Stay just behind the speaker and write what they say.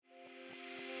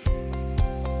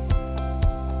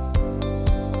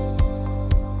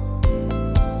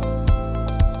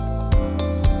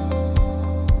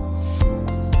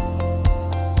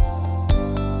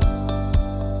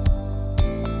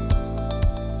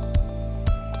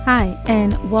Hi,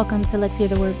 and welcome to Let's Hear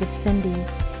the Word with Cindy.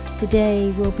 Today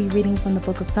we'll be reading from the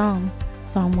book of Psalm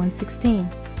 116.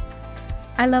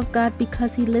 I love God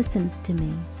because He listened to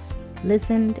me,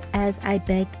 listened as I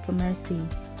begged for mercy.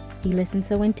 He listened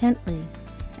so intently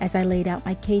as I laid out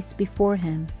my case before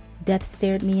Him. Death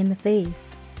stared me in the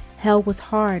face. Hell was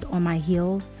hard on my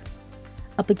heels.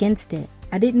 Up against it,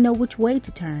 I didn't know which way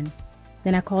to turn.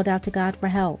 Then I called out to God for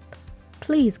help.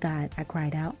 Please, God, I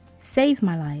cried out, save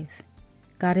my life.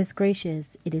 God is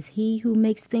gracious. It is He who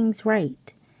makes things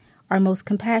right. Our most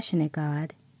compassionate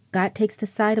God. God takes the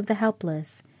side of the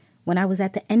helpless. When I was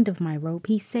at the end of my rope,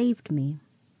 He saved me.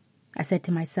 I said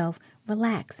to myself,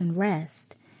 relax and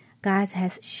rest. God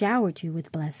has showered you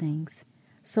with blessings.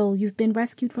 Soul, you've been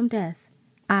rescued from death.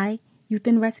 You've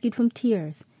been rescued from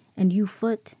tears. And you,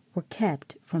 foot, were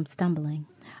kept from stumbling.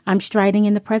 I'm striding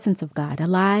in the presence of God,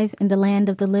 alive in the land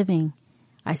of the living.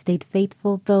 I stayed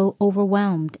faithful though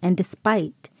overwhelmed, and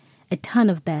despite a ton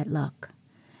of bad luck.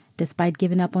 Despite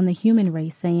giving up on the human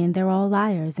race, saying they're all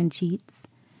liars and cheats.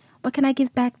 What can I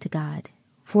give back to God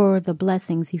for the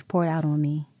blessings He's poured out on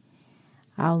me?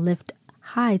 I'll lift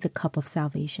high the cup of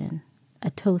salvation, a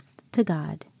toast to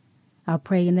God. I'll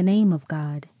pray in the name of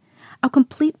God. I'll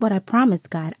complete what I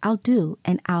promised God I'll do,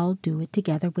 and I'll do it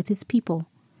together with His people.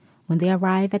 When they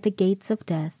arrive at the gates of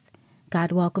death,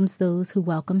 God welcomes those who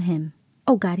welcome Him.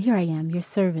 Oh God, here I am, your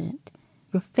servant,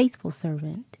 your faithful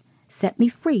servant. Set me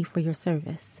free for your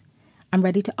service. I'm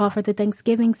ready to offer the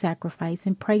thanksgiving sacrifice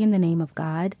and pray in the name of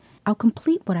God. I'll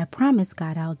complete what I promised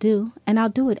God I'll do, and I'll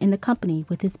do it in the company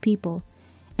with His people,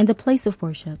 in the place of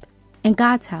worship, in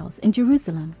God's house, in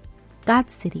Jerusalem,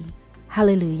 God's city.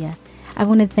 Hallelujah. I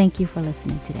want to thank you for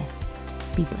listening today.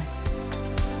 Be blessed.